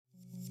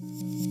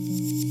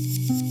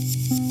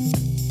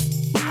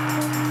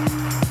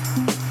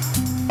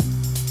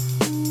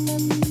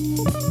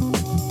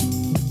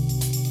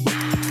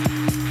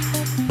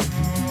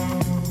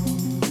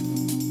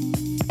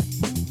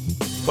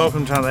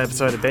welcome to another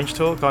episode of Bench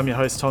Talk. I'm your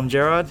host, Tom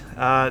Gerard.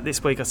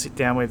 This week I sit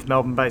down with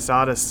Melbourne-based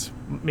artist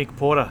Mick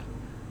Porter.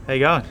 How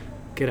you going?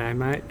 G'day,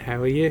 mate. How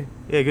are you?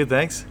 Yeah, good,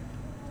 thanks.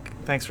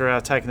 Thanks for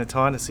taking the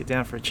time to sit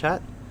down for a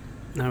chat.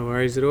 No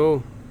worries at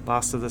all.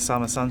 Last of the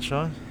summer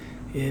sunshine.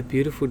 Yeah,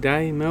 beautiful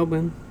day in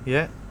Melbourne.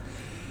 Yeah.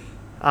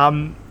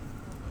 Haven't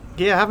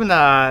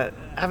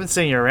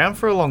seen you around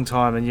for a long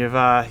time, and you've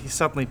you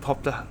suddenly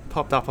popped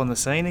up on the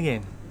scene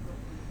again.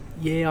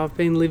 Yeah, I've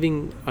been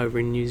living over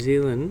in New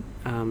Zealand,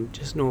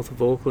 just north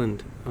of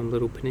Auckland on a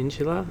little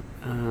peninsula.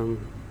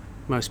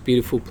 Most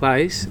beautiful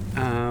place.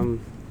 Had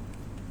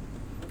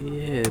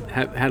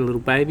a little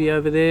baby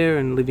over there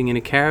and living in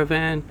a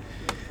caravan,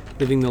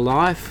 living the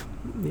life.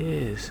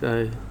 Yeah,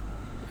 so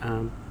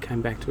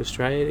came back to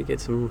Australia to get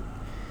some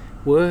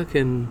work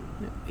and,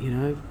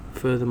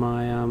 further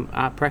my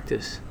art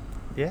practice.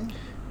 Yeah.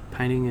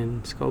 Painting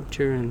and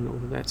sculpture and all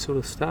that sort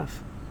of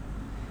stuff.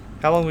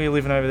 How long were you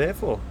living over there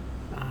for?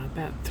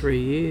 About 3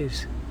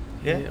 years.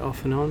 Yeah?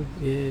 Off and on.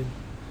 Yeah.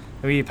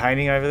 Were you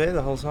painting over there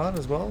the whole time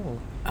as well?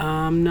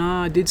 Or?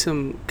 No, I did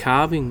some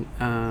carving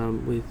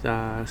with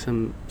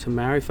some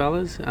Maori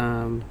fellas,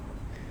 and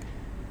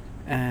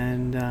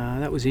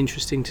that was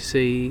interesting to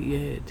see.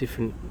 Yeah,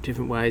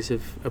 different ways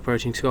of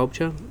approaching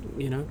sculpture.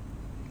 Yeah,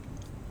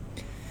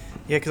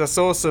 because I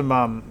saw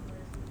some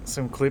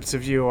clips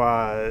of you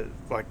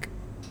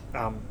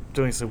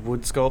doing some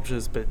wood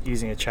sculptures, but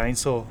using a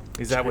chainsaw.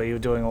 Is that where you were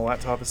doing all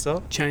that type of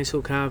stuff?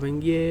 Chainsaw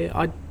carving.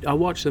 Yeah, I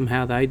watched them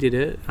how they did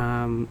it.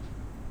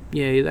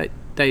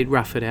 They'd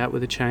rough it out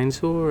with a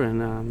chainsaw,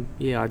 and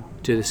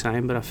I'd do the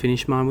same, but I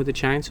finished mine with a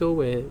chainsaw,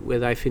 where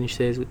they finish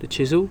theirs with the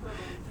chisel,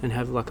 and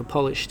have like a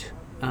polished,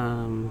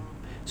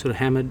 sort of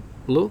hammered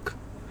look.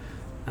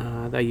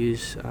 They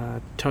use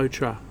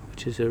totara,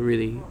 which is a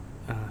really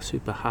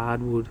super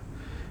hard wood,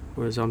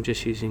 whereas I'm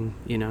just using,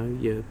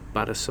 your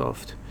butter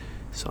soft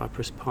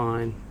cypress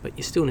pine, but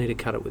you still need to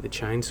cut it with a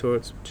chainsaw.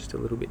 It's just a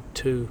little bit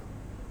too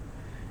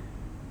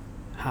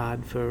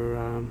hard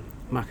for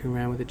mucking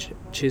around with a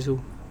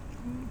chisel.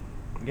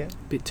 Yeah.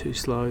 A bit too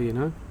slow,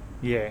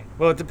 Yeah.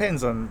 Well, it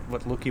depends on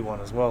what look you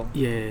want as well.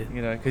 Yeah.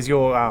 Because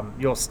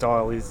your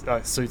style is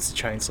suits the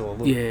chainsaw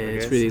look. Yeah,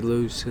 it's really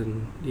loose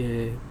and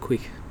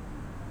quick.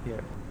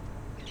 Yeah.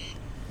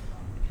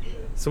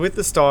 So with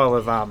the style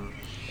of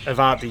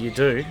art that you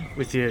do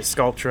with your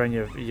sculpture and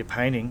your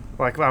painting,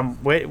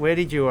 where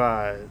did you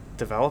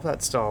develop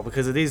that style?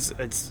 Because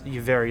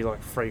you're very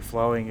free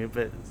flowing,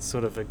 but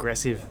sort of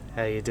aggressive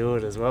how you do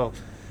it as well.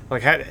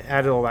 How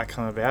did all that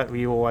come about? Were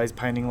you always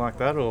painting like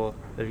that, or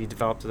have you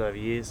developed it over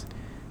years?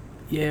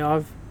 Yeah,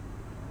 I've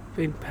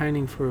been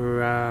painting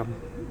for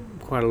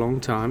quite a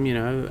long time.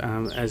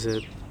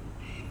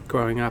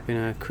 Growing up in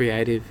a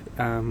creative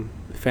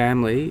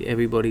family,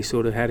 everybody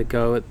sort of had a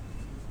go at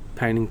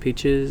painting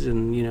pictures,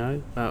 and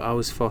I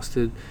was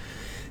fostered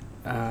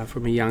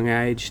from a young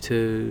age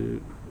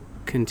to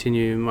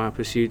continue my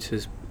pursuits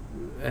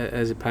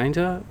as a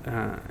painter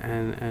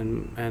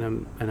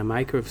and a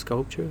maker of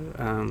sculpture,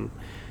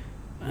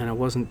 and I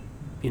wasn't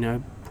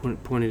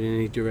pointed in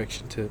any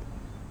direction to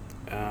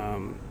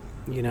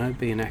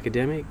be an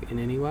academic in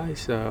any way,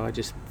 so I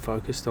just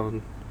focused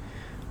on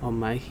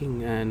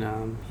making, and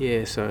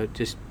so it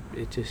just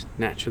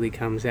naturally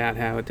comes out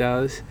how it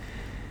does.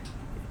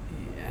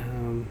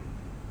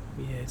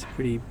 It's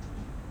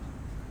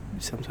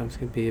sometimes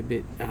can be a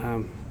bit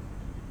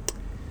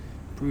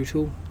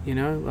brutal,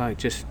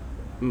 just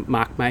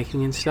mark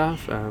making and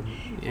stuff,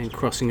 and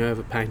crossing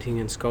over painting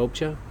and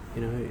sculpture,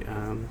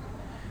 and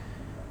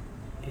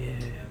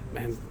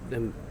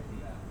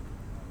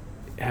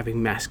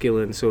having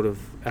masculine sort of,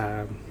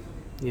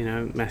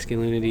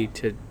 masculinity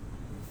to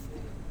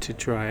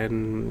try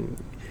and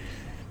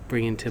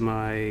bring into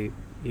my,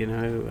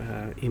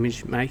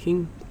 image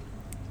making,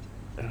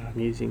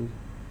 using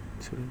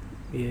sort of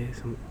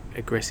some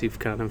aggressive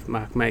kind of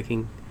mark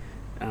making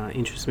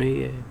interests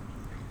me. Yeah.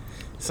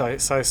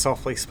 So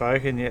softly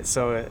spoken yet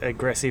so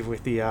aggressive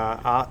with the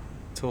art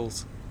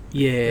tools.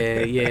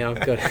 Yeah.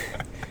 I've got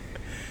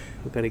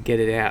to get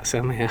it out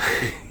somehow.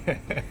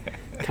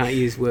 Can't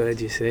use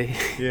words, you see.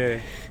 Yeah.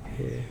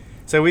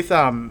 So with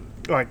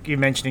you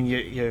mentioning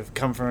you've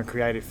come from a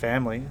creative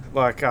family,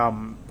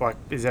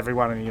 is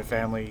everyone in your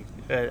family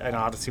an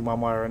artist in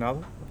one way or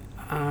another?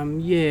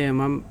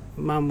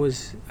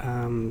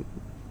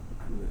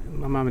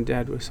 My mum and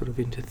dad were sort of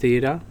into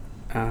theatre.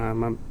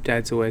 My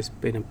dad's always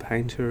been a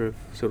painter of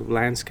sort of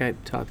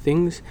landscape type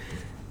things,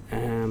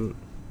 and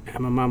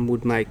my mum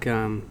would make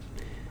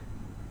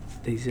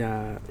these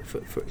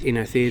for in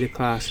her theatre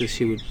classes.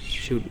 She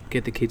would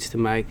get the kids to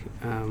make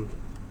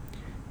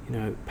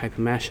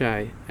paper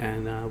mache,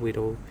 and we'd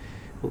all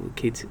the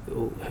kids,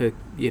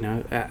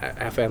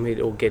 our family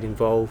would all get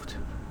involved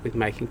with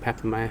making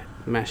paper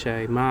mache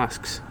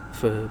masks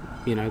for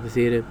the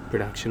theatre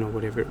production or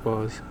whatever it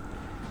was,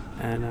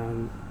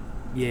 and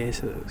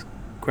so it was a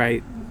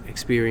great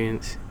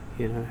experience,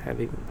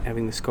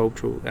 having the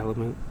sculptural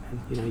element,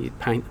 and you'd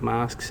paint the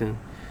masks, and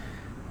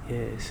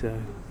so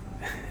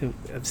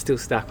I'm still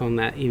stuck on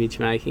that image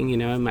making,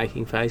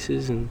 making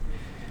faces, and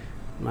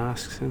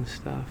masks and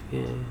stuff.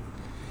 Yeah.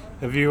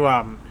 Have you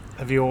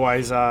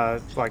always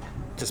like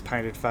just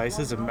painted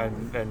faces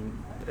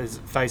and has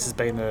faces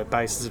been the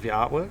basis of your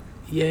artwork?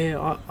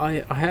 Yeah,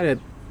 I had a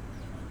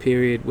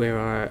period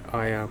where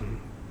I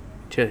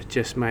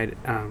just made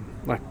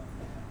like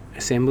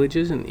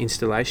assemblages and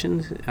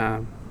installations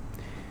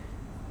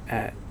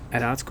at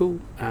art school.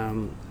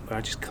 I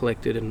just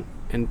collected and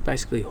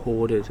basically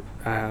hoarded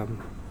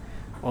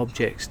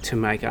objects to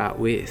make art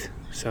with.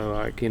 So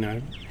like,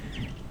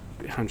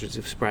 hundreds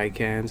of spray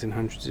cans and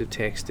hundreds of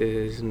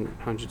textures and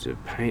hundreds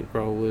of paint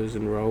rollers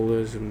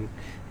and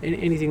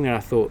anything that I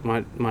thought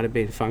might have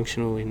been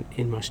functional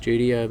in my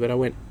studio. But I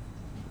went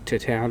to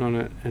town on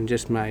it and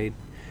just made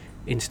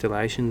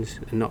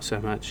installations and not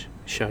so much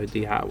showed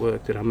the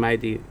artwork that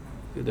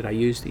I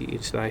used the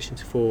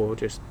installations for.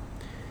 Just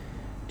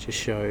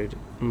showed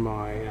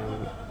my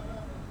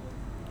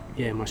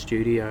my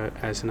studio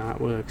as an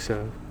artwork.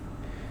 So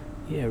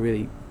yeah,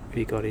 really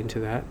got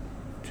into that,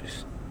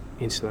 just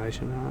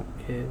installation art.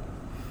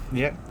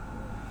 Yeah.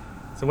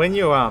 So when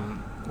you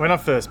when I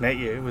first met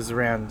you, it was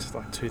around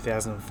like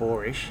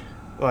 2004ish.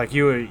 Like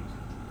you were,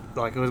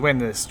 like it was when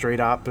the street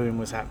art boom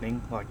was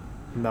happening, like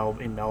in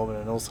Melbourne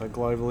and also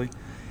globally.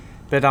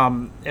 But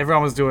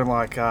everyone was doing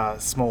like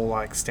small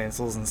like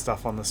stencils and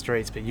stuff on the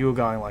streets, but you were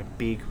going like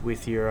big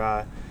with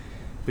your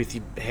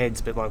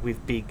heads, but like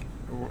with big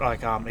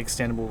like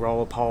extendable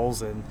roller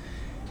poles and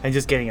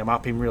just getting them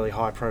up in really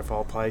high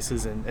profile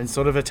places and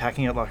sort of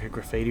attacking it like a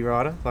graffiti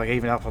writer, like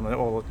even up on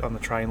the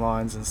train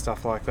lines and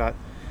stuff like that.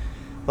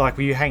 Like,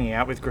 were you hanging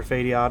out with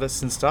graffiti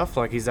artists and stuff?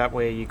 Like, is that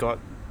where you got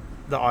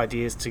the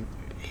ideas to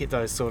hit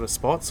those sort of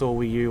spots, or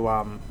were you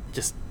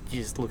just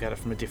look at it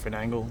from a different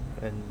angle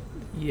and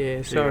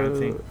Yeah, do your own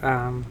thing?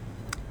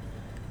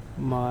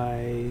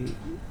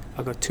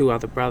 I got two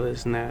other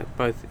brothers and they're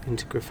both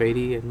into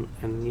graffiti and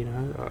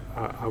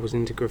I was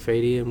into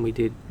graffiti and we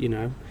did,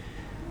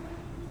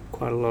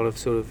 quite a lot of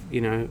sort of,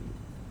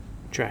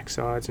 track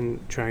sides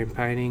and train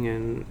painting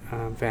and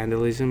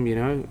vandalism,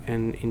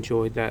 and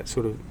enjoyed that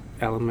sort of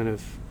element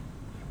of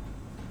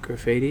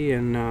graffiti.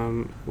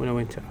 And when I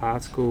went to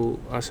art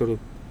school, I sort of,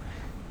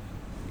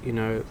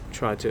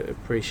 tried to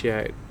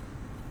appreciate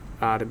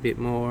art a bit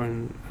more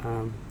and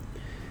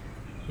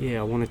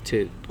I wanted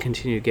to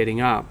continue getting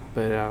up,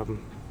 but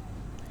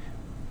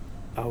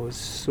I was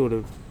sort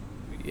of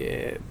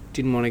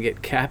didn't want to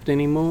get capped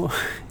anymore,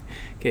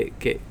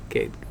 get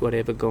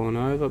whatever gone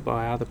over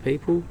by other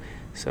people.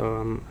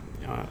 So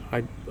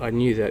I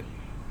knew that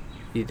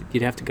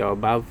you'd have to go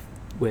above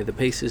where the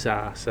pieces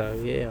are. So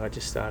I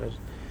just started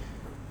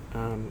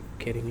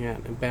getting out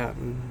and about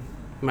and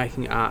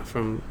making art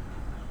from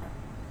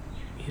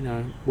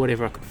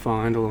whatever I could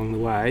find along the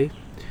way,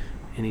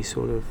 any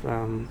sort of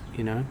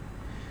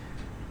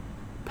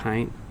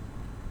paint,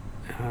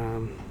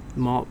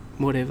 mop,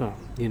 whatever,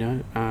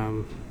 and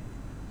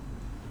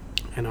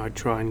I'd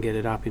try and get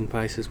it up in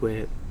places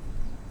where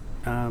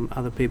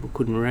other people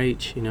couldn't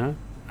reach, So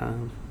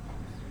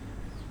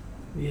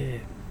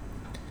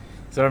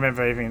I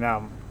remember even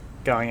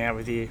going out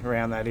with you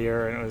around that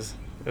era, and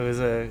it was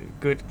a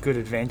good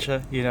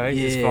adventure,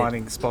 just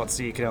finding spots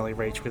that you could only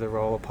reach with a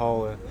roller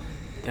pole. And,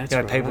 That's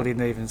right. People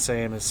didn't even see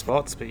them as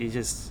spots, but you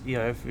just,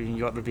 if you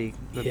got the big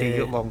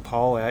long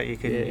pole out, you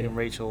can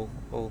reach all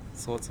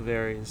sorts of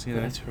areas,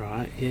 That's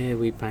right. Yeah,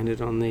 we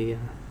painted on the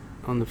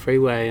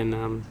freeway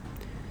and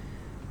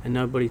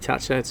nobody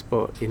touched that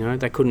spot.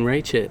 They couldn't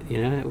reach it.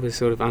 It was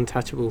sort of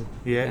untouchable.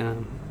 Yeah.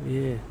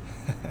 Yeah,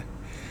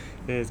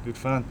 it's good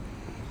fun.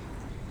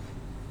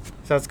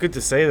 So it's good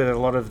to see that a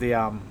lot of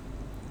the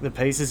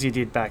pieces you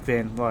did back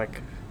then,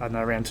 like I don't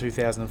know, around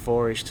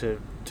 2004ish to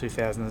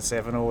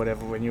 2007 or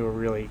whatever, when you were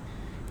really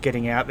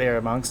getting out there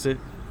amongst it,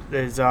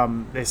 they're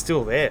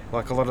still there.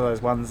 Like a lot of those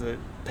ones that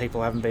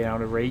people haven't been able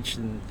to reach,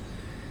 and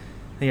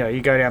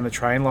you go down the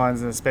train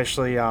lines, and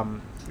especially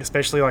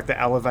like the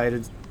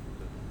elevated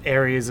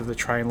areas of the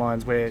train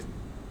lines where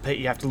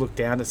you have to look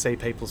down to see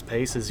people's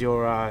pieces.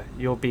 Your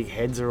big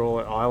heads are all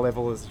at eye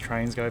level as the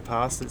trains go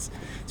past. It's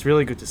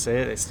really good to see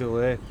it. They're still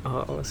there.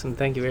 Oh, awesome!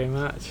 Thank you very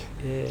much.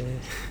 Yeah.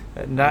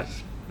 And that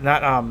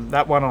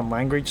one on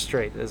Langridge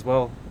Street as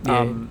well.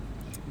 Yeah.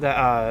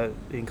 That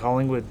in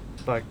Collingwood,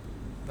 like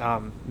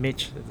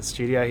Mitch at the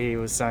studio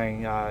here was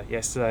saying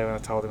yesterday when I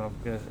told him I'm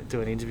going to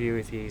do an interview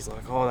with you, he's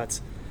like, "Oh,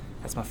 that's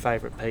my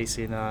favourite piece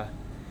in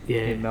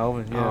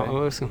Melbourne." Yeah.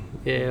 Oh, awesome!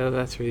 Yeah,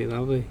 that's really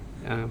lovely.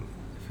 I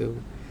feel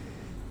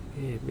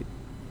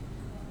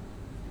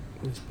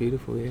it's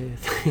beautiful. Yeah,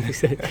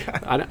 thanks.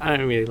 I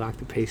don't really like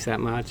the piece that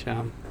much.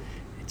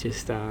 It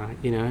just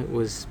it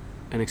was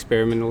an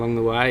experiment along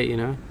the way.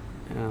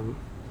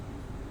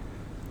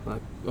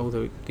 Like all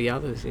the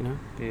others. Yeah.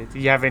 Do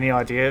you have any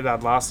idea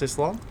that'd last this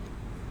long?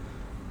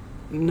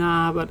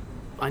 Nah, but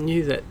I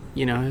knew that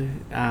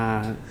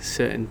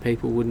certain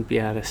people wouldn't be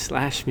able to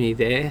slash me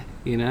there.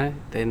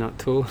 They're not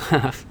tall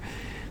enough.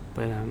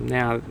 But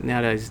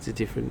nowadays it's a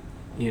different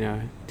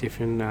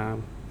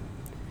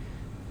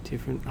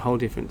whole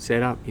different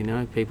setup.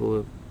 People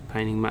are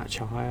painting much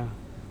higher,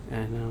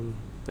 and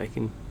they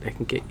can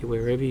get you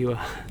wherever you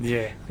are.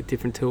 Yeah. With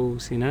different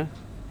tools, you know.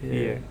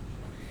 Yeah.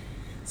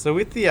 So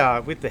with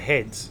the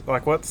heads,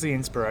 like, what's the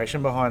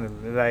inspiration behind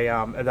them?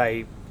 Are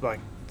they like,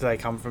 do they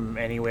come from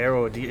anywhere,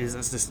 or is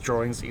this just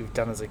drawings that you've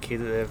done as a kid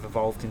that have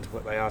evolved into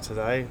what they are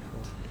today?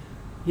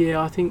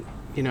 Yeah, I think,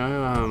 you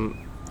know,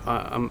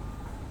 I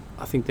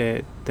think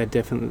they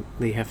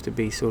definitely have to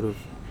be sort of,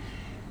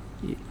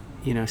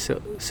 you know,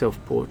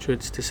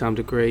 self-portraits to some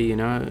degree, you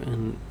know,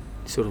 and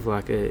sort of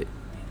like you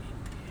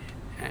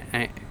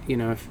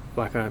know,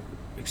 like I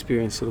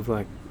experienced sort of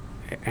like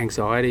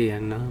anxiety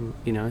and,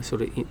 you know,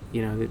 sort of,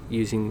 you know,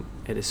 using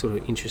it as sort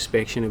of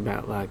introspection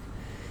about like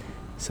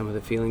some of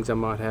the feelings I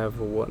might have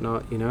or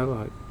whatnot, you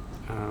know,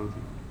 like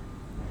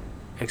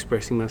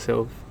expressing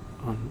myself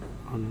on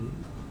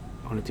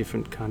a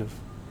different kind of,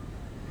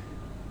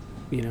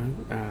 you know,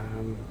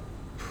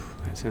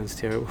 that sounds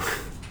terrible.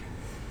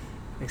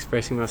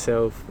 Expressing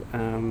myself,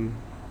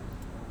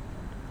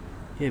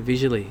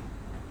 visually,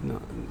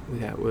 not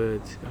without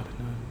words. I don't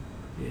know.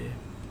 Yeah,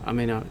 I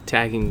mean,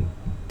 tagging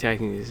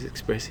is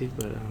expressive,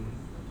 but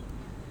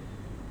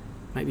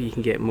maybe you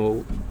can get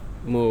more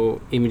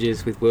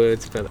images with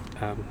words, but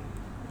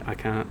I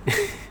can't.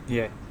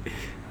 Yeah.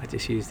 I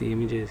just use the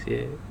images.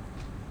 Yeah.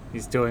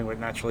 He's doing what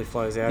naturally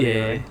flows out of you.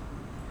 Yeah.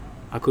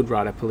 I could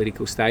write a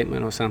political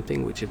statement or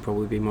something, which would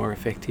probably be more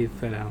effective,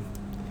 but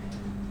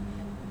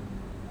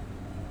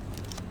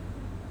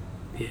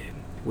it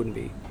wouldn't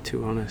be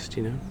too honest,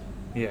 you know.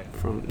 Yeah.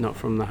 Not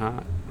from the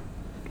heart.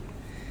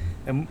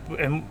 And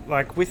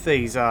like with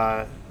these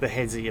the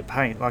heads that you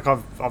paint, like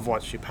I've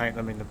watched you paint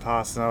them in the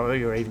past, and I know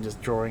you were even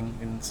just drawing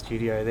in the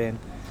studio then,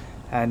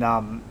 and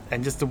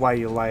just the way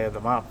you layer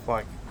them up,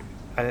 like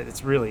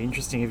it's really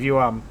interesting. If you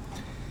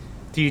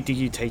do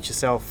you teach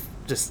yourself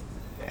just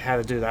how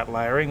to do that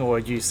layering, or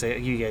do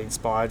you get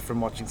inspired from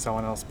watching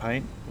someone else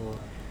paint?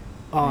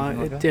 Or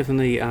like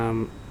definitely,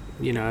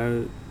 you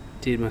know,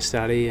 did my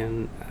study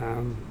and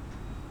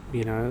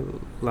you know,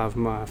 love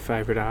my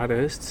favourite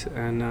artists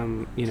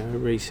and you know,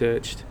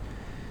 researched,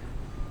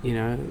 you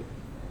know,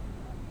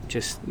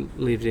 just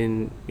lived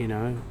in, you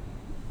know,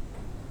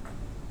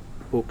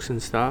 books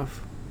and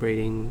stuff,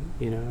 reading,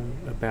 you know,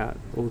 about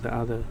all the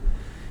other,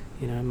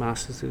 you know,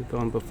 masters that have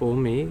gone before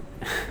me.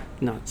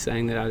 Not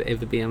saying that I'd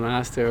ever be a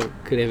master or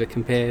could ever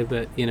compare,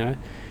 but, you know,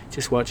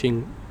 just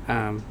watching,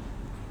 you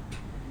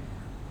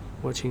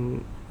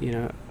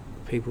know,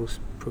 people's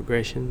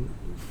progression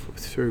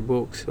through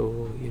books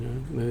or, you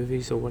know,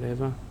 movies or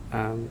whatever.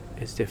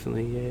 It's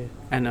definitely, yeah.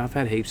 And I've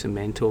had heaps of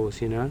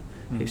mentors, you know,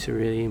 heaps of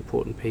really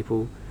important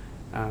people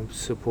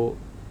support,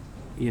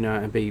 you know,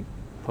 and be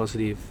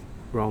positive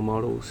role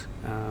models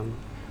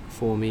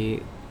for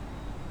me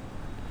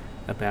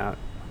about,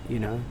 you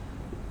know,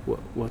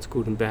 what's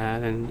good and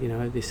bad and, you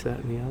know, this, that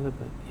and the other.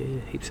 But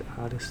yeah, heaps of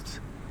artists.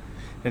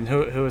 And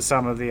who are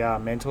some of the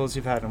mentors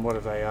you've had, and what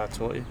have they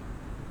taught you?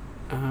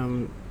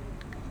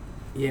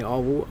 Yeah,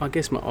 I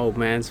guess my old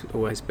man's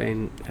always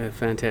been a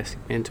fantastic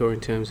mentor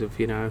in terms of,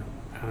 you know,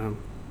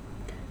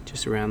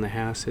 just around the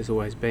house. He's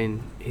always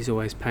painting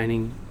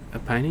a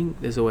painting.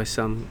 There's always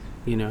some,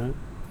 you know,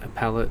 a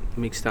palette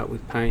mixed up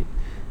with paint,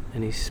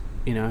 and he's,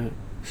 you know,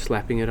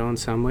 slapping it on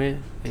somewhere,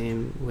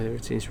 and whether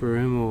it's in his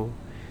room or,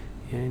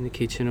 you know, in the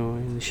kitchen or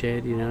in the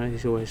shed, you know,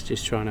 he's always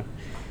just trying to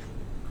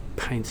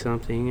paint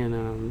something.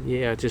 And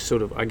I just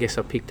sort of, I guess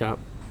I picked up,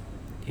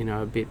 you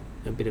know, a bit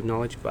of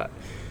knowledge, but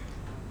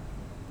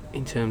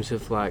in terms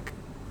of like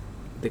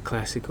the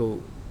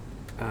classical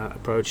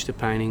approach to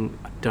painting,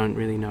 I don't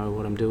really know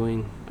what I'm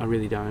doing. I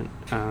really don't.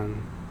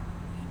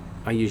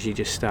 I usually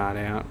just start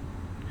out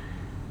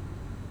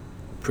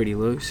pretty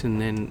loose, and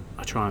then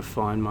I try and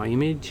find my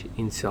image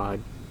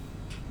inside,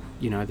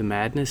 you know, the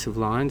madness of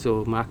lines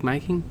or mark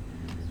making.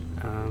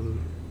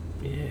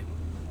 Yeah,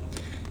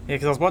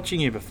 because I was watching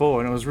you before,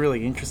 and it was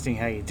really interesting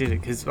how you did it.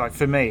 Because, like,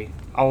 for me,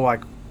 I'll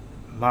like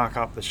mark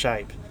up the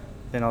shape,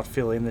 then I'd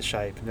fill in the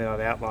shape, and then I'd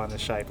outline the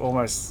shape.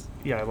 Almost,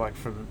 you know, like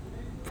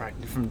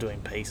from doing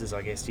pieces,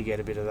 I guess you get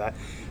a bit of that.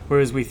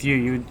 Whereas with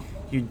you,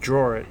 you'd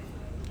draw it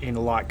in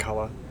a light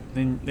colour,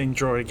 then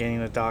draw it again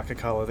in a darker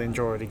colour, then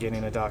draw it again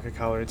in a darker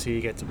colour until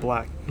you get to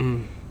black.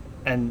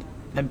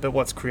 But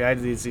what's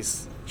created is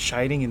this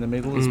shading in the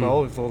middle as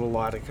well, with all the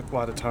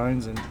lighter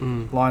tones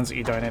and lines that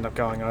you don't end up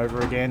going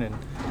over again. And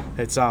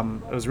it's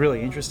it was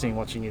really interesting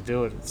watching you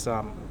do it. It's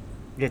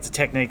it's a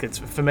technique that's,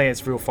 for me,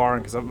 it's real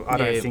foreign, because I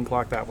don't think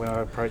like that when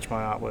I approach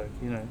my artwork,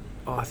 you know.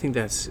 Oh, I think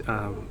that's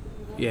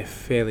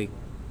fairly,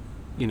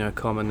 you know,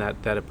 common,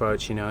 that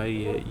approach. You know,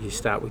 you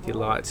start with your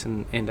lights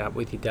and end up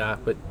with your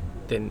dark, but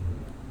then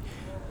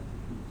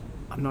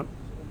I'm not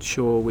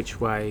sure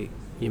which way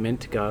you're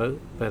meant to go,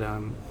 but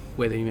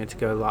whether you're meant to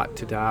go light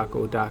to dark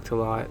or dark to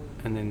light,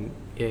 and then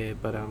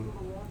but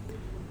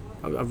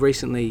I've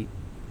recently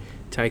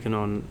taken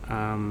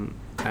on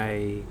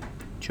a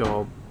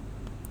job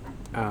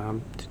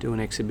to do an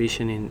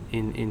exhibition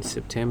in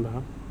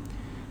September,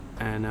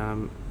 and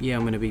I'm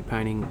going to be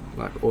painting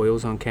like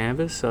oils on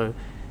canvas. So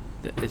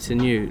it's a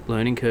new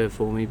learning curve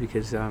for me,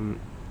 because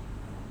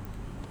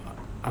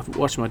I've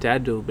watched my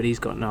dad do it, but he's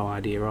got no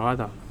idea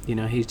either. You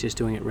know, he's just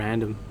doing it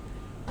random.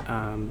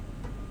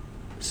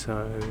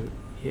 So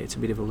yeah, it's a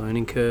bit of a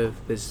learning curve.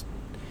 There's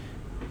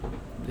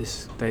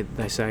this.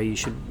 They say you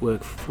should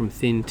work from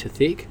thin to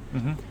thick,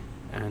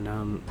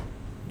 and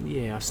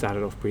yeah, I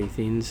started off pretty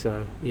thin,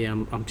 so yeah,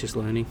 I'm just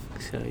learning.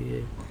 So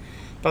yeah.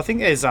 But I think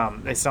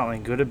there's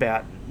something good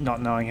about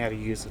not knowing how to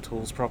use the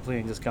tools properly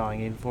and just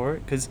going in for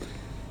it, because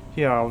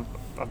you know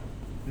I've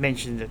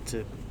mentioned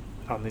it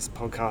on this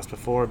podcast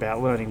before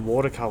about learning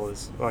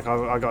watercolors. Like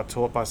I got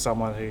taught by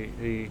someone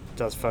who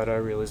does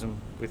photorealism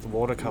with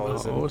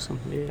watercolors. Oh, awesome!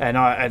 Yeah. And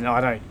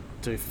I don't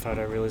do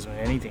photorealism in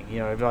anything, you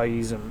know, but I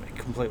use them a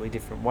completely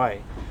different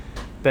way.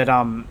 But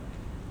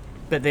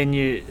then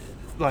you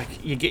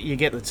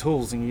get the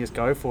tools and you just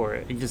go for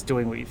it. You're just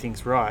doing what you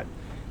think's right.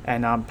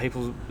 And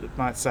people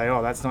might say,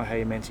 "Oh, that's not how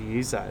you're meant to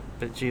use that."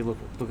 But gee, look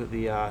at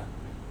the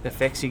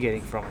effects you're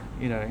getting from it.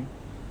 You know.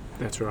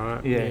 That's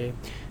right. Yeah.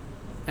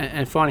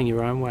 And finding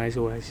your own way is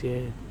always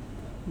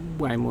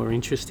way more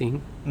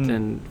interesting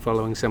than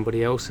following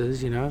somebody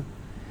else's. You know,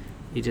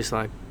 you're just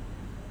like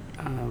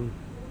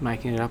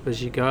making it up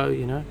as you go.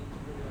 You know.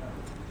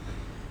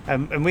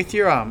 And with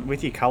your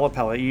colour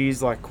palette, you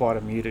use like quite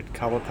a muted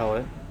colour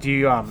palette. Do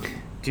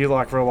you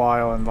like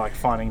rely on like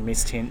finding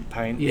mist-tint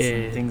paints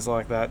and things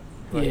like that?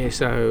 Yeah,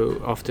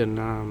 so often,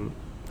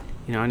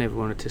 you know, I never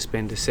wanted to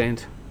spend a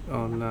cent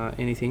on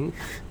anything,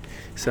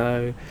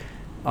 so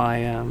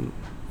I,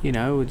 you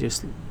know, would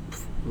just,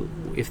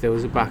 if there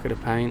was a bucket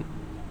of paint,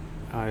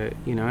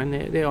 you know, and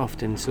they're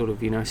often sort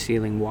of, you know,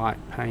 ceiling white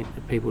paint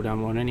that people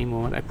don't want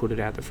anymore. They put it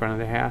out the front of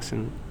the house,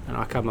 and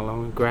I come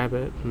along and grab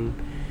it, and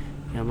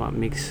you know, I might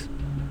mix,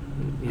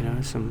 you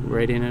know, some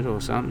red in it or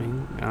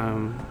something.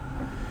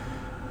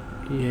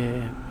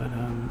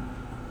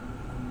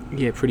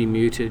 Yeah, pretty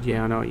muted.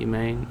 Yeah, I know what you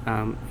mean.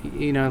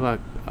 You know,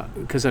 like,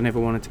 because I never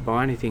wanted to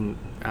buy anything.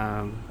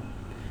 I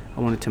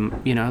wanted to,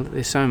 you know,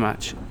 there's so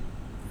much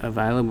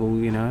available,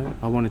 you know.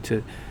 I wanted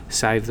to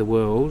save the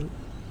world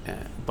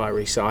by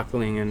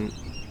recycling, and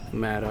the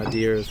mad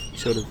idea of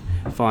sort of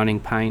finding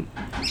paint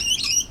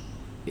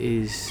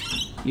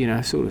is, you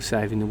know, sort of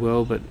saving the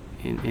world, but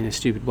in a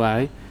stupid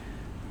way.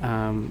 You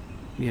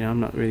know, I'm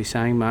not really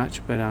saying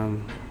much, but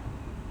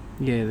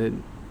yeah, they're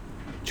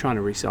trying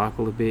to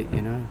recycle a bit,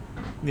 you know.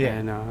 Yeah.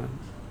 And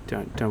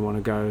don't want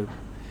to go,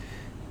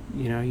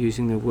 you know,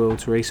 using the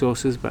world's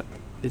resources, but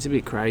it's a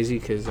bit crazy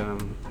because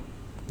then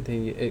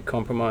it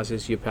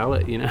compromises your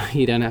palette, you know.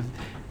 You don't have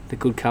the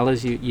good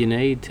colours you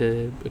need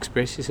to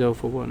express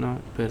yourself or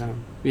whatnot. But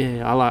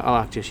yeah, I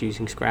like just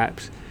using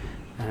scraps,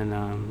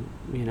 and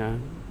you know,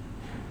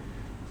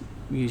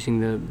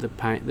 using the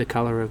paint, the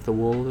colour of the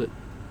wall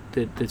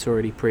that's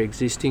already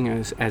pre-existing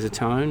as a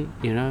tone,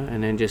 you know,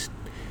 and then just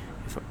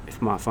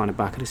if I might find a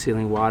bucket of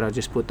ceiling white, I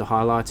just put the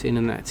highlights in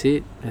and that's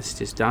it. That's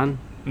just done.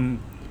 And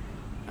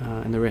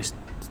the rest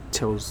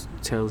tells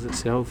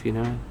itself, you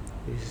know.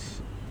 You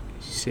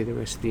see the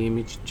rest of the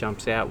image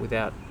jumps out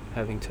without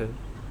having to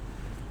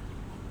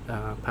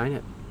paint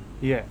it.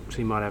 Yeah. So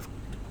you might have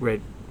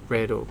red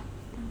or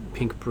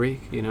pink brick,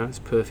 you know, it's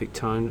perfect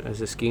tone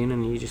as a skin,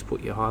 and you just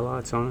put your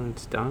highlights on and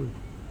it's done.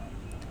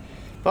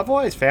 But I've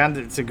always found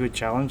it's a good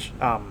challenge,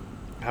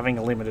 having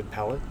a limited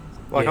palette.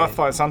 Like, I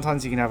find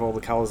sometimes you can have all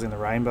the colours in the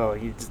rainbow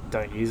and you just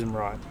don't use them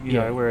right, you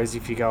know, whereas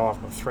if you go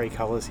off with 3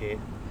 colours here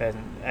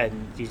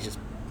and you just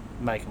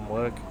make them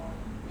work,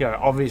 you know,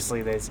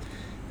 obviously there's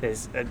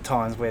at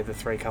times where the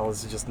 3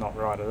 colours are just not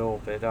right at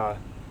all, but,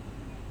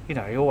 you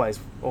know, you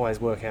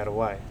always work out a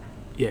way.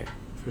 Yeah,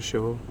 for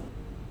sure.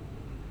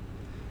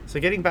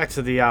 So getting back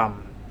to the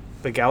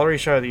gallery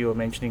show that you were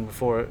mentioning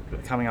before,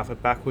 coming up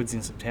at Backwoods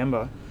in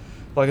September,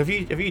 like, have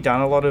you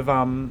done a lot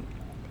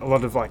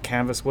of like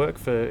canvas work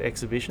for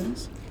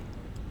exhibitions?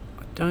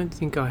 I don't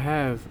think I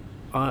have.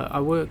 I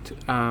worked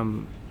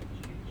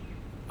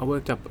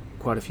up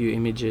quite a few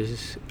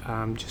images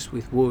just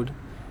with wood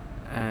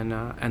and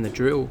the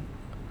drill,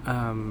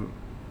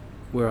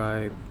 where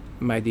I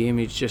made the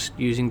image just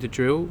using the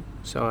drill.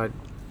 So I,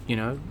 you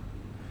know,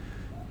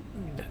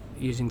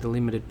 using the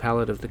limited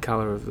palette of the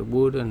colour of the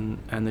wood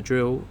and the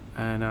drill,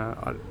 and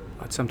I'd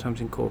sometimes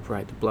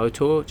incorporate the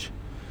blowtorch,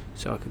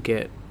 so I could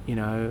get, you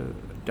know,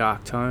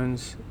 dark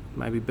tones,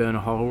 maybe burn a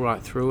hole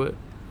right through it.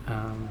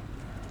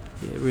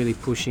 Really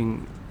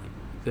pushing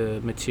the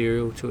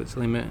material to its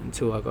limit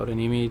until I got an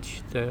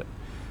image that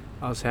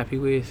I was happy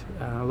with.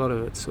 A lot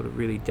of it's sort of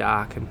really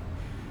dark and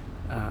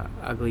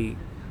ugly,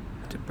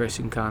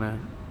 depressing kind of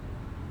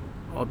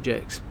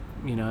objects,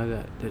 you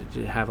know, that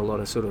have a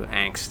lot of sort of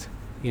angst,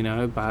 you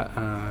know, but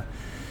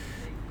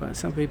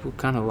some people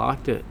kind of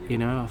liked it, you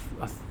know.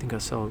 I think I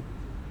sold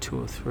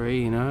 2 or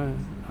 3, you know.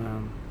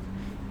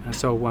 I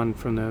sold one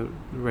from the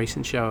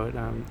recent show at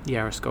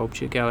Yarra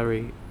Sculpture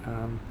Gallery.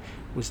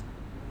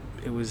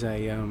 It was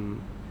a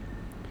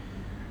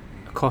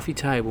coffee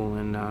table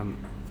and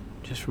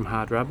just from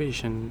hard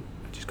rubbish, and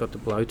I just got the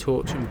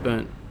blowtorch and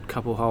burnt a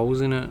couple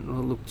holes in it, and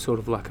it looked sort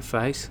of like a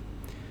face.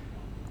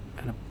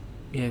 And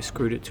I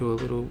screwed it to a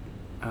little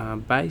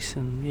base,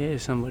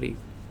 and somebody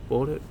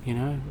bought it, you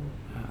know.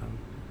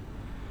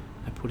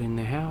 they put in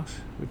their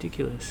house.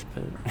 Ridiculous,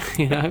 but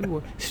you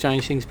know,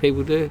 strange things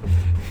people do.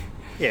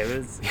 Yeah,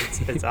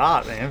 but it's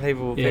art, man.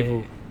 People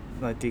they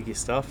dig your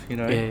stuff, you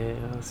know. Yeah,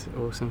 that's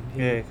awesome.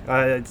 Yeah,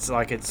 it's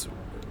like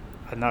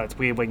I know it's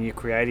weird when you're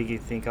creating. You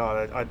think,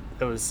 I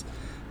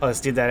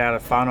just did that out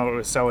of fun, or it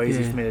was so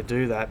easy for me to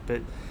do that.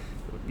 But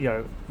you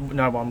know,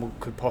 no one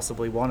could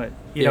possibly want it.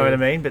 You know what I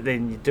mean? But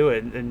then you do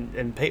it,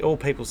 and all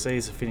people see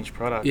is a finished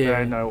product. Yeah. They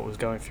don't know what was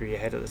going through your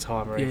head at the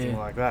time or anything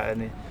like that.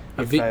 And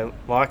if they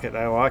like it,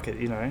 they like it.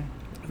 You know.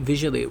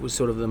 Visually, it was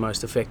sort of the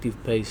most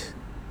effective piece,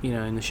 you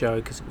know, in the show,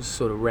 because it was a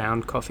sort of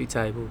round coffee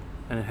table,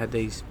 and it had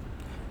these,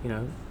 you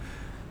know,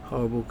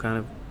 horrible kind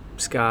of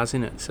scars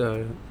in it.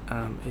 So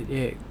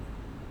it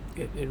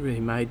really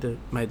made the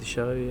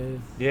show.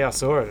 Yeah, I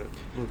saw it.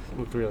 It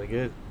looked really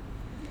good.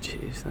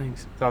 Cheers,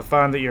 thanks. So I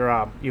find that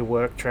your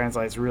work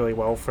translates really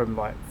well from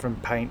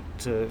paint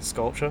to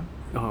sculpture.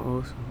 Oh,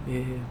 awesome!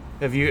 Yeah.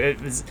 Have you?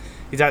 Is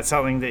that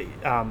something that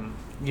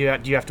you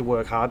have to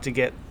work hard to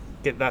get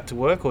that to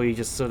work, or you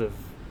just sort of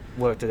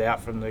worked it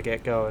out from the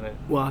get go?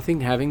 Well, I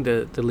think having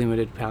the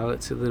limited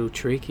palette's a little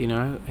trick. You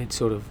know, it's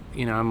sort of,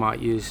 you know, I might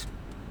use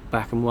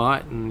black and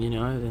white, and you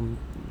know, then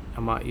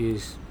I might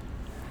use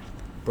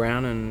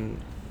brown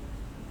and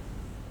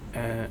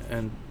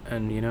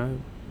you know,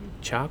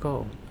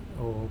 charcoal,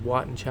 or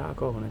white and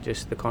charcoal, and it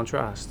just the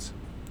contrasts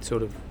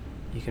sort of,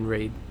 you can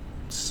read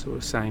sort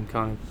of same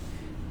kind of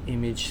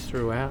image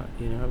throughout,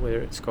 you know, whether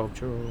it's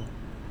sculpture or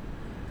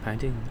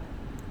painting.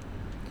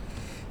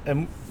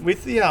 And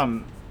with the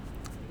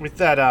with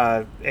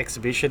that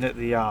exhibition at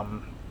the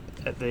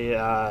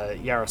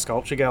Yarra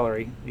Sculpture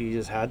Gallery that you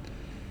just had,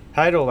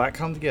 how did all that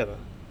come together?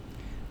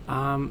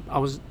 I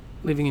was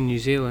living in New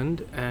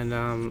Zealand, and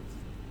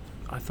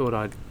I thought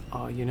I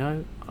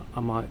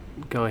might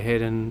go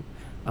ahead and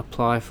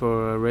apply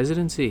for a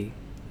residency.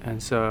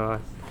 And so,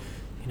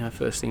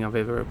 first thing I've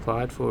ever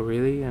applied for,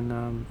 really,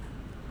 and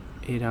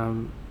they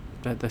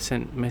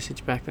sent a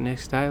message back the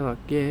next day, like,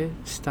 yeah,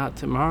 start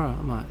tomorrow.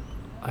 I'm like,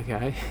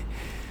 okay,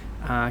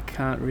 I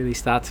can't really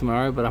start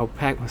tomorrow, but I'll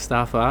pack my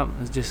stuff up.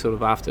 It's just sort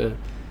of after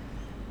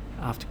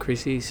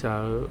Chrissy,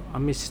 so I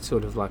missed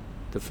sort of like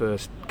the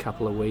first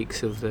couple of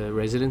weeks of the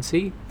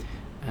residency,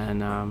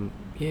 and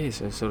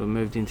so I sort of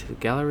moved into the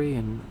gallery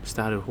and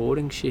started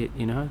hoarding shit,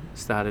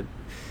 started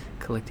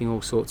collecting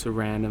all sorts of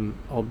random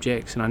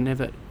objects, and I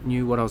never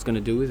knew what I was going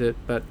to do with it,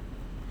 but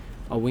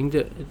I winged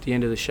it. At the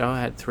end of the show,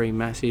 I had 3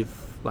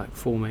 massive, like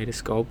 4-metre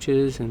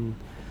sculptures, and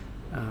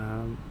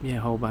a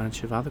whole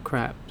bunch of other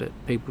crap that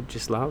people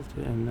just loved,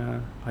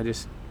 and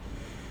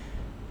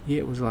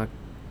it was like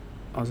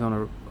I was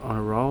on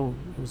a roll.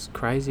 It was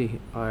crazy.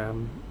 I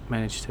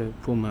managed to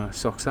pull my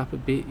socks up a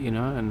bit,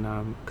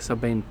 and because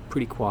I've been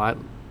pretty quiet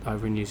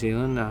over in New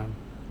Zealand,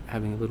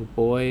 having a little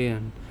boy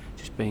and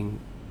just being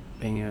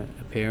a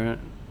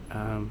parent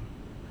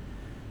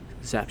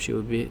zaps you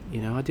a bit.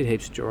 I did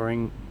heaps of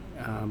drawing,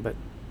 but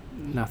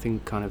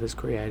nothing kind of as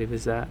creative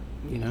as that.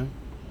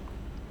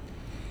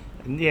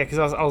 Yeah,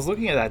 because I was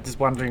looking at that, just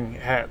wondering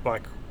how,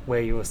 like,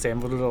 where you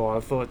assembled it all. I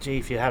thought, gee,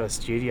 if you had a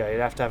studio,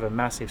 you'd have to have a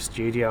massive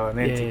studio, and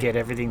then to get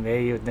everything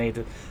there, you would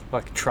need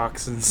like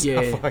trucks and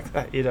stuff like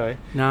that,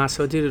 Nah,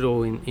 so I did it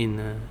all in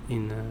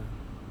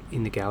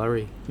the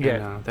gallery.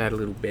 Yeah, and, they had a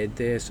little bed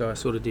there, so I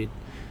sort of did,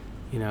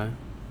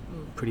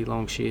 pretty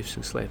long shifts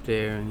and slept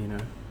there,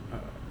 and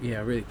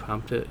I really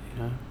pumped it.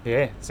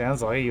 Yeah,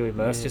 sounds like you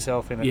immersed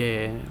yourself in it.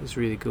 Yeah, it was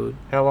really good.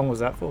 How long was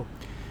that for?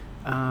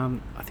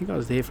 I think I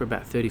was there for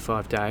about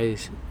 35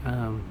 days,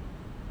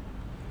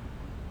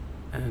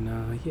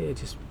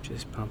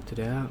 just pumped it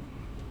out.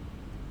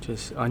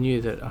 I knew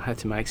that I had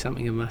to make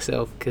something of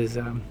myself, because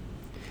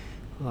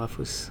life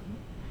was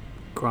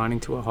grinding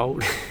to a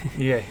halt.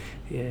 Yeah,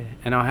 yeah,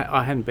 and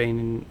I hadn't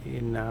been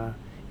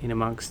in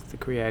amongst the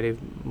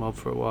creative mob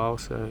for a while,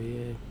 so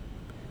yeah,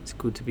 it's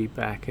good to be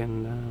back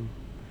and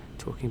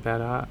talking about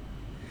art.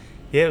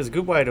 Yeah, it was a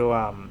good way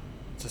to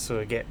just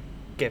sort of get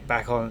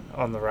back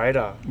on the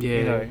radar.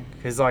 Yeah,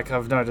 because like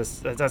I've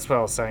noticed, that's what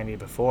I was saying to you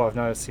before. I've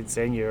noticed since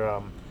then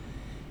you're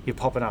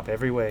popping up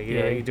everywhere.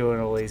 You're doing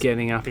all these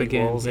getting up big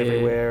again walls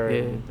everywhere,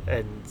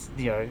 and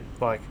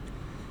like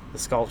the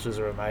sculptures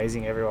are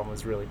amazing. Everyone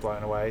was really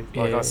blown away.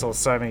 Like I saw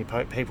so many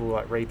people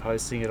like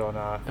reposting it on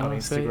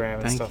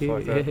Instagram and stuff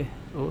like that. Yeah,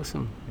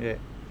 awesome. Yeah,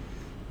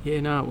 yeah.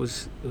 No, it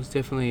was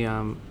definitely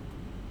a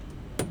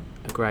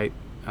great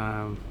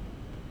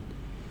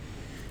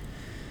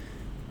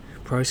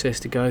process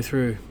to go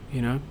through,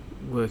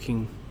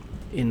 working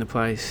in the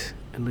place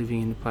and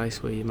living in the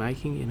place where you're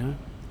making,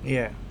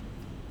 Yeah.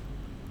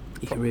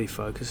 You can really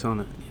focus on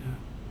it,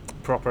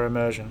 Proper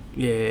immersion.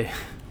 Yeah.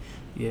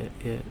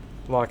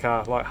 Like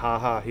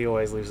Ha, he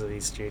always lives at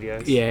these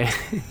studios. Yeah.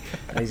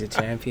 He's a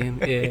champion,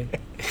 yeah.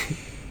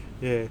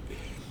 Yeah.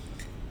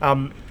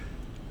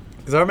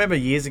 Because I remember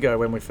years ago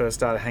when we first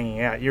started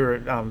hanging out, you were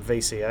at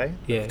VCA,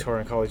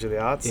 Victorian College of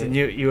the Arts, and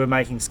you were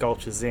making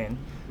sculptures then.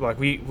 Like,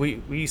 were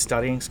you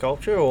studying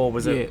sculpture, or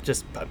was it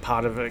just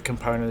part of a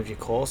component of your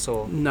course?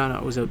 Or No,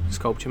 it was a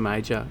sculpture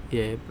major,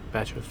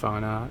 Bachelor of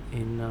Fine Art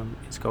in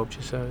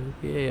sculpture. So,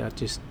 I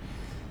just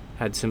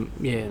had some,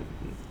 a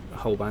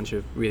whole bunch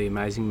of really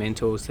amazing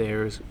mentors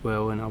there as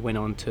well. And I went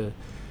on to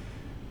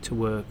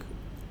work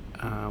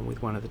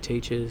with one of the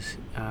teachers.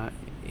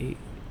 He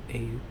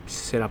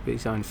set up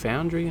his own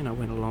foundry, and I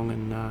went along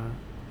and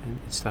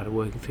started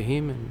working for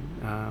him.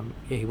 And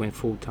he went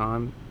full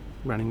time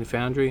running the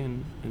foundry,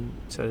 and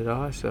so did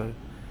I. So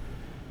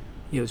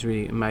it was a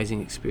really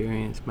amazing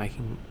experience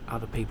making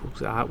other people's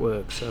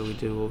artwork. So we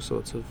do all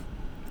sorts of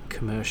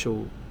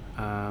commercial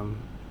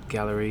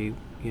gallery,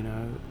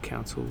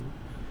 council,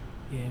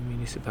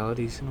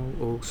 municipalities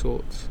and all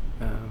sorts.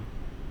 So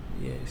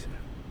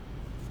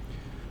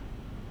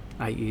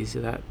 8 years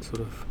of that sort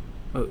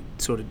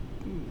of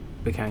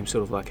became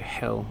sort of like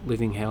a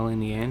living hell in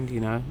the end,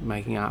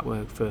 making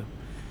artwork for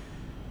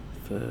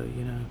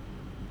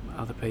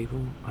other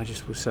people. I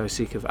just was so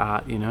sick of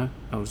art, I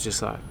was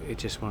just like, it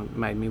just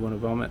made me want to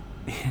vomit,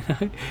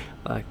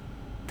 like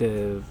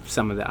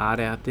some of the art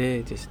out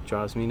there just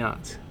drives me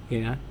nuts,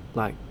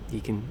 like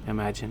you can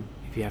imagine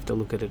if you have to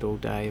look at it all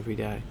day, every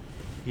day.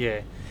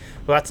 Yeah,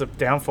 well, that's a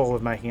downfall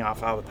of making art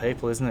for other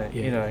people, isn't it?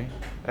 Yeah.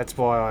 That's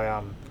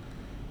why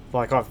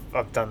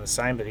I've done the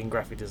same, but in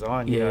graphic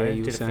design.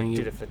 You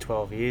did it for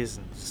 12 years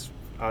and just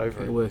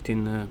over it. it. Worked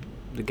in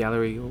the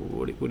gallery, or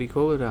what do you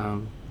call it?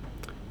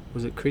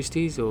 Was it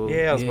Christie's or?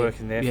 Yeah, I was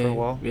working there for a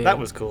while. Yeah. That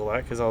was cool though,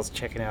 because I was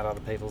checking out other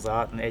people's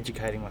art and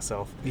educating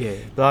myself. Yeah.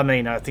 But I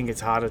mean, I think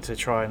it's harder to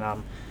try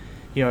and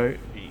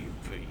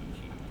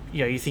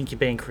you think you're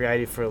being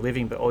creative for a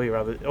living, but all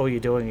you're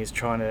doing is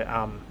trying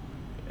to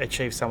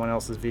achieve someone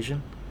else's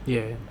vision.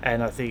 Yeah.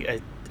 And I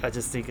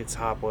just think it's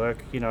hard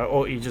work,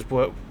 or you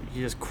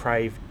just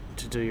crave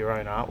to do your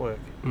own artwork,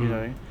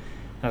 And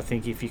I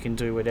think if you can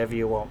do whatever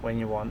you want when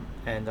you want,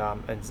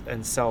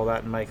 and sell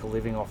that and make a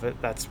living off it,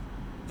 that's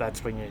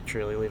when you're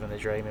truly living the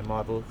dream in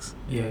my books.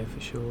 Yeah, for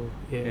sure.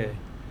 Yeah.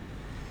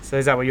 So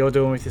is that what you're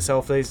doing with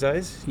yourself these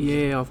days?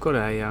 Yeah, I've got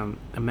a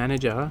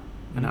manager,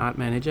 an art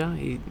manager.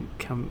 He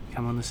come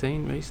on the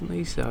scene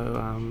recently,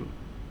 so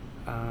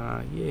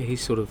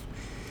he's sort of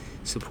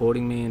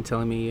supporting me and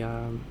telling me,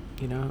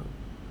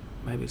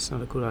 maybe it's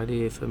not a good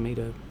idea for me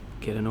to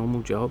get a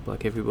normal job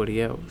like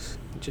everybody else.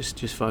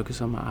 Just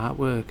focus on my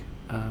artwork,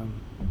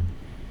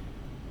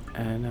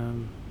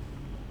 and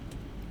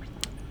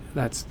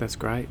that's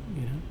great.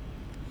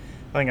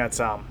 I think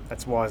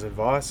that's wise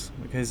advice,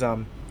 because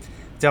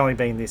it's only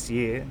been this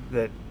year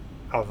that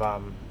I've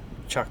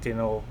chucked in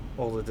all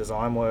the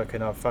design work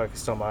and I've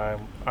focused on my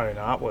own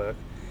artwork,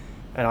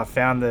 and I've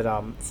found that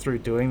through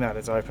doing that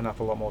it's opened up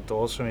a lot more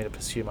doors for me to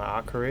pursue my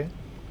art career,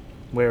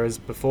 whereas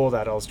before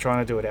that I was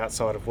trying to do it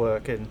outside of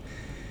work and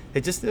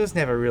there was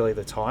never really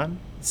the time.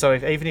 So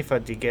even if I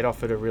did get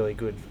offered a really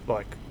good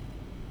I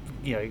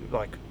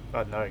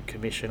don't know,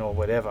 commission or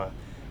whatever,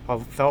 I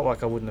felt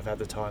like I wouldn't have had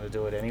the time to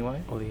do it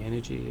anyway. Or the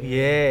energy.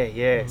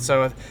 Yeah.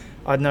 So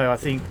I know. I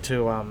think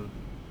to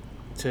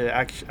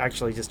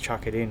actually just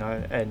chuck it in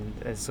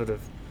and sort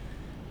of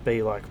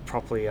be like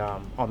properly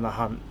on the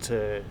hunt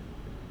to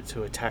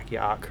attack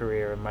your art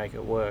career and make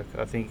it work.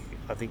 I think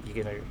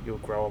you'll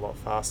grow a lot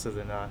faster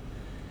than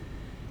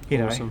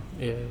Awesome.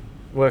 Yeah.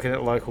 Working at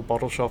a local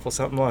bottle shop or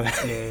something like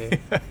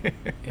that.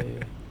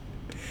 Yeah.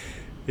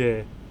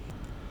 Yeah.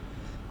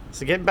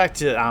 So getting back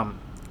to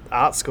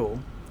art school,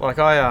 like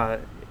a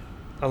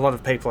lot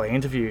of people I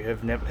interview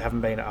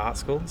haven't been at art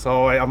school,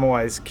 so I'm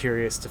always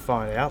curious to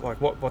find out, like,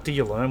 what did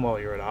you learn while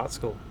you were at art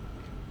school?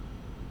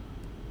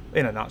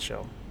 In a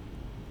nutshell.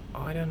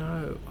 I don't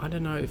know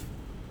if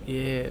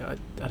I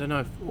don't know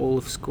if all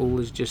of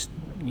school is just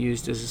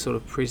used as a sort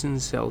of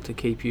prison cell to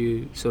keep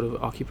you sort of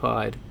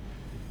occupied,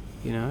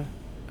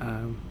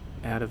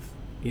 out of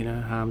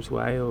harm's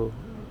way or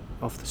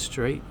off the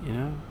street,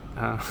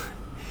 I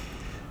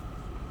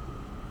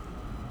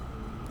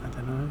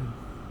don't know.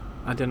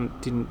 I don't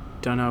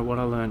know what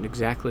I learned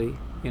exactly,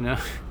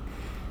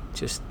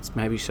 just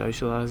maybe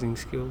socialising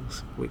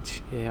skills,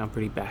 which I'm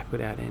pretty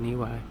backward at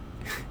anyway.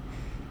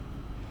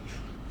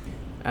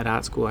 At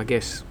art school, I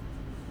guess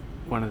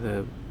one of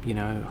the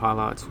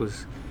highlights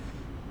was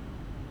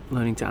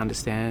learning to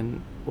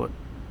understand what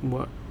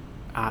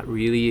art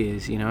really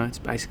is. It's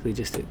basically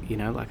just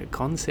like a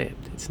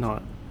concept. It's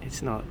not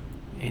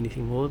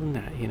anything more than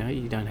that.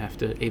 You don't have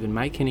to even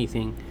make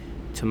anything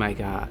to make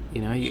art.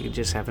 You could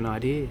just have an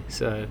idea.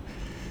 So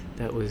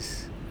that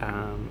was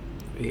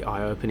really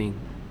eye-opening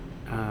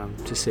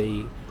to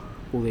see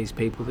all these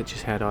people that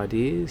just had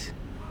ideas,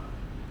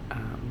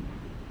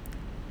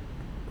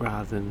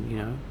 rather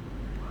than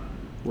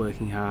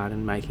working hard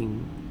and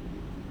making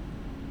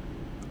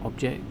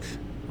objects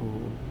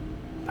or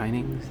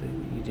paintings.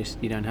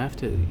 You don't have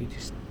to. You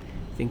just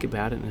think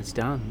about it and it's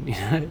done.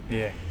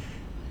 Yeah.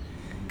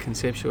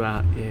 Conceptual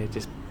art,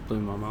 just blew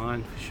my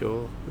mind for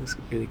sure. It was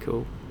really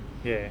cool.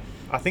 Yeah,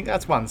 I think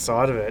that's one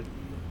side of it.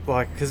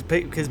 Like, because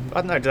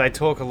I don't know, do they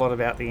talk a lot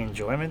about the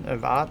enjoyment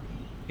of art?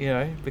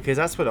 Because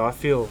that's what I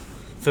feel.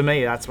 For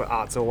me, that's what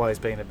art's always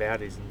been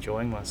about, is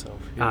enjoying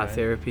myself. Art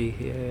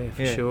therapy,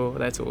 for sure.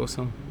 That's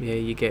awesome. Yeah,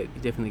 you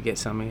definitely get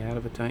something out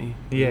of it, don't you?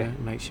 Yeah. It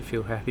makes you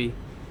feel happy.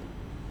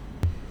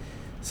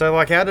 So,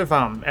 like, out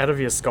of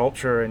your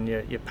sculpture and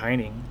your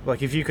painting,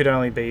 like, if you could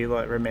only be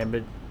like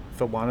remembered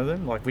for one of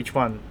them, like, which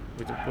one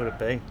would it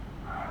be?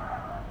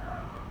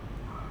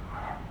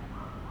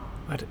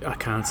 I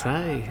can't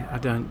say. I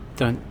don't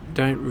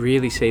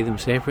really see them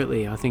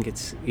separately. I think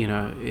it's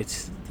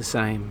it's the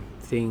same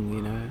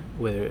thing.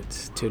 Whether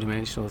it's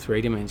 2-dimensional or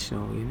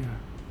 3-dimensional.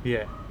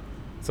 Yeah,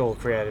 it's all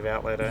creative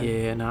outlet. Eh?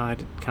 Yeah, no, I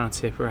can't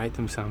separate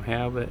them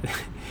somehow. But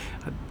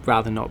I'd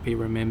rather not be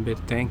remembered.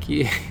 Thank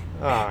you.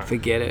 Oh,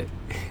 Forget it.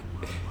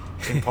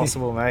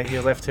 impossible, mate.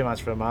 You left too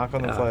much of a mark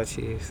on the place.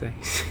 Cheers,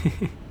 thanks.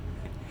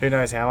 Who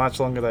knows how much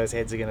longer those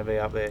heads are going to be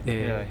up there?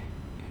 Yeah.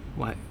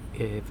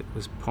 If it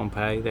was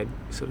Pompeii, they'd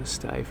sort of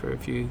stay for a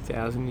few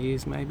thousand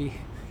years, maybe.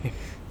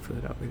 Fill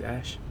it up with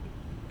ash.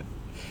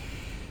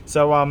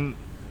 So,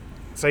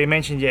 so you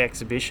mentioned your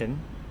exhibition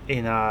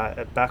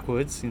at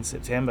Backwoods in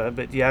September,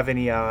 but do you have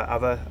any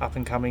other up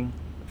and coming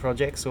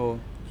projects or?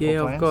 Yeah,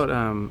 or I've got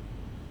a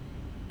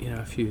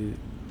few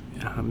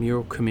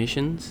mural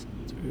commissions,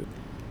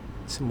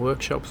 some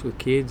workshops with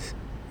kids.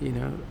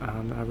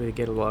 I really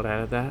get a lot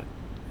out of that.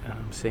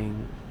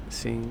 Seeing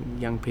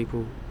young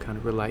people kind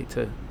of relate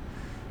to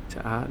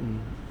art and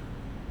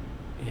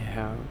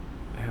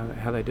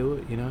how they do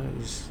it.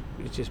 It's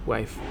just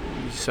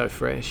it's so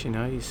fresh.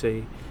 You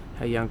see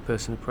how a young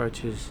person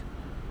approaches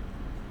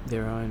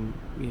their own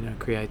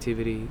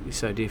creativity is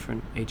so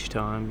different each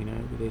time.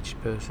 With each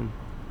person.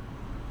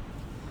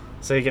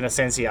 So you're going to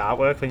censor your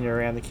artwork when you're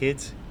around the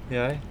kids.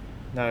 No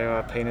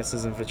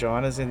penises and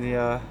vaginas in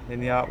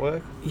the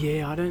artwork.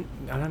 Yeah, I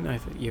don't know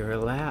if you're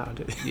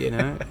allowed.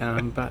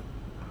 But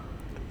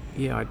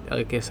yeah,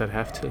 I guess I'd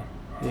have to.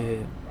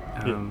 Yeah.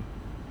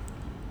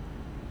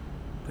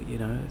 But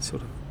it's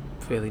sort of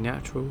fairly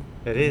natural.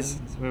 It is.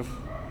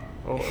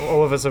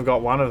 All of us have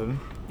got one of them.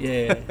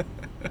 Yeah.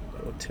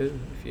 Or two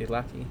if you're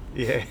lucky.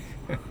 Yeah.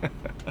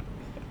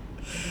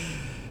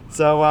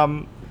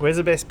 So, where's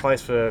the best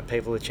place for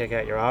people to check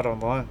out your art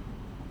online?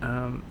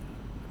 I've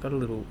got a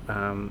little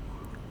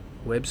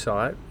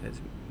website.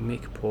 It's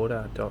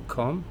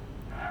mickporter.com,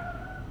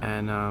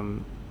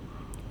 and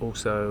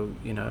also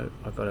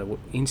I've got an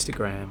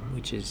Instagram,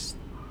 which is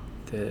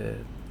the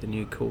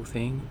new cool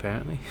thing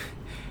apparently.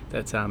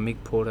 That's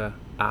Mick Porter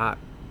Art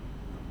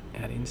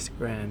at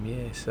Instagram.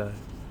 Yeah, so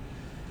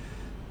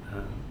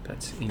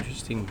that's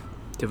interesting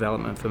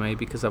development for me,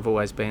 because I've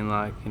always been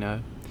like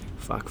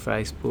fuck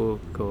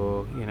Facebook,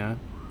 or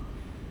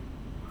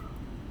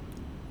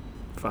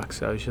fuck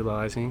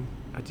socializing.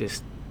 I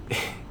just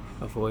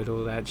avoid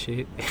all that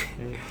shit.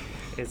 Yeah.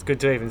 It's good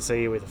to even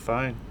see you with a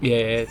phone. Yeah,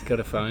 it's got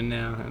a phone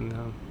now,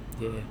 and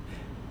yeah,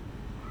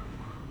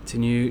 it's a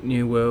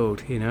new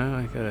world.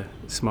 I gotta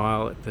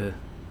smile at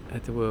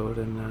the world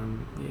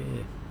and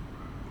yeah,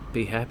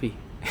 be happy.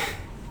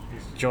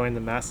 Join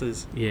the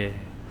masses. Yeah.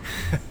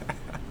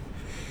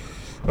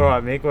 All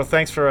right, Mick. Well,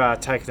 thanks for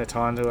taking the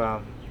time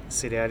to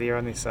sit out here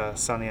on this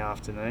sunny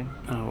afternoon.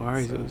 No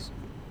worries. It was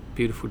a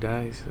beautiful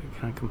day, so I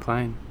can't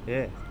complain.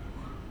 Yeah.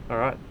 All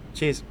right.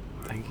 Cheers.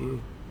 Thank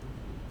you.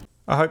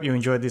 I hope you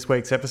enjoyed this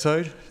week's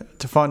episode.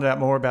 To find out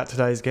more about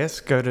today's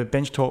guest, go to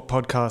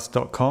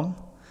benchtalkpodcast.com.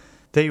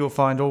 There you will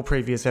find all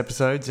previous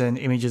episodes and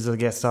images of the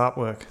guest's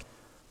artwork.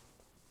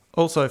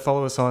 Also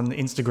follow us on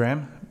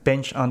Instagram,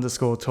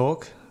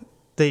 bench_talk.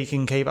 There you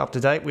can keep up to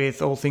date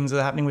with all things that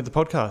are happening with the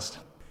podcast.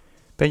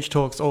 Bench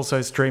Talk's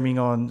also streaming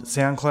on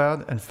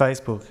SoundCloud and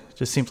Facebook.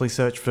 Just simply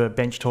search for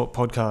Bench Talk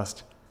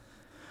Podcast.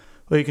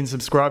 Or you can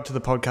subscribe to the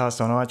podcast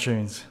on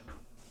iTunes.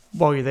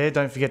 While you're there,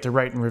 don't forget to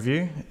rate and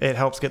review. It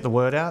helps get the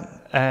word out.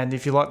 And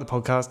if you like the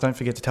podcast, don't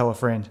forget to tell a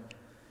friend.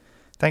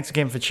 Thanks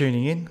again for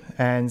tuning in,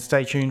 and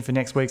stay tuned for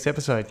next week's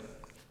episode.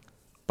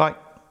 Bye.